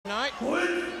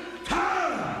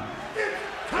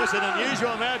It's an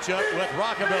unusual matchup with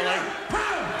Rockabilly.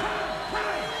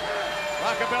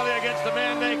 Rockabilly against the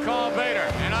man they call Vader.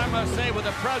 And I must say, with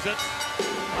the presence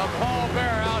of Paul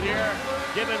Bearer out here,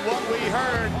 given what we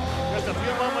heard just a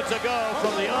few moments ago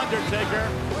from the Undertaker,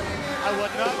 I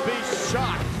would not be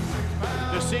shocked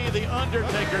to see the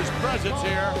Undertaker's presence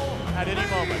here at any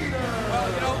moment. Well,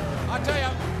 you know, I tell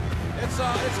you, it's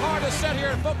hard to sit here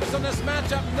and focus on this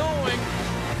matchup knowing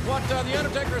what the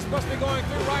Undertaker is supposed to be going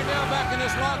through right now back in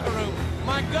this locker room.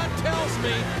 My gut tells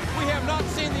me we have not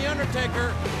seen the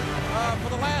Undertaker for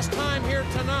the last time here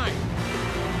tonight.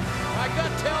 My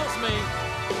gut tells me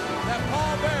that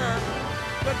Paul Bearer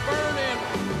could burn in,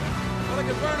 well, he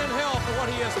could burn in hell for what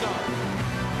he has done.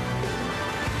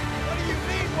 What do you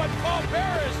mean what Paul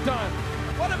Bearer has done?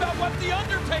 What about what the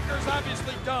Undertaker's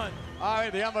obviously done? All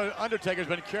right, the Undertaker's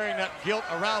been carrying that guilt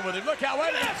around with him. Look how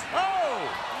it is. Oh!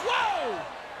 Whoa!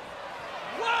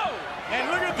 Whoa! And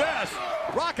look at this.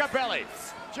 Rockabilly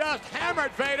just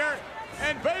hammered Vader,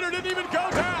 and Vader didn't even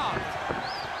go down.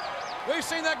 We've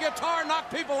seen that guitar knock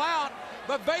people out,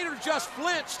 but Vader just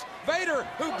flinched. Vader,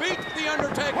 who beat the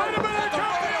Undertaker. Wait a minute, here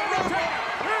comes the Undertaker.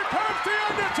 Here comes the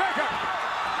Undertaker.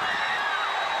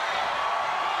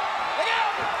 Look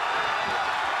out!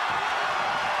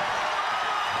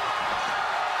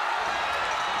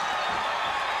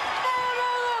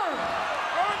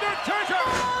 Undertaker!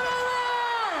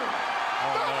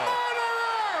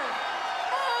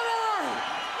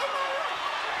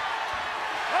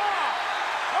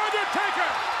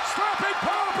 Undertaker slapping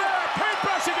Paul Bearer,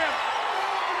 paintbrushing him.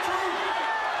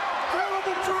 Tell him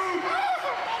the truth.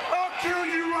 I'll kill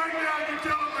you right now if you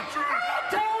tell him the truth.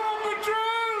 Tell him the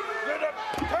truth.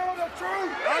 Tell him the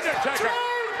truth. Undertaker.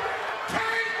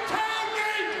 Kane told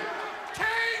me.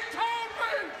 Kane told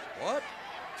me. What?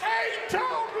 Kane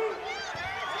told me.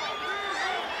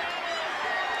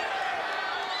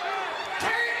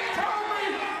 Kane told me.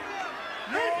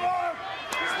 You are.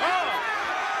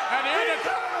 And the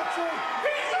Undertaker.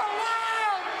 He's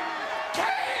alive!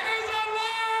 Kane is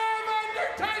alive,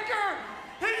 Undertaker!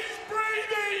 He's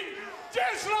breathing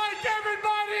just like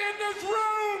everybody in this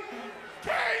room!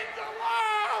 Kane's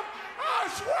alive! I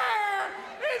swear!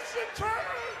 It's the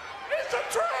truth! It's the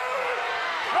truth!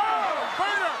 Oh,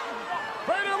 Vader!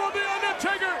 Vader will the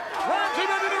Undertaker! Worms him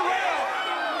into the rail!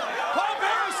 Paul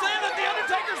Bearer is saying that the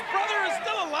Undertaker's brother is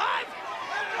still alive?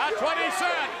 That's what he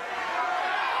said!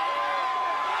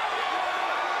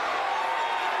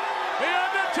 The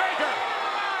Undertaker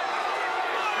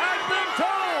has been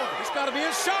told He's got to be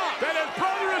in shock. that his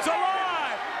brother is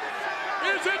alive.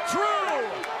 Is it true?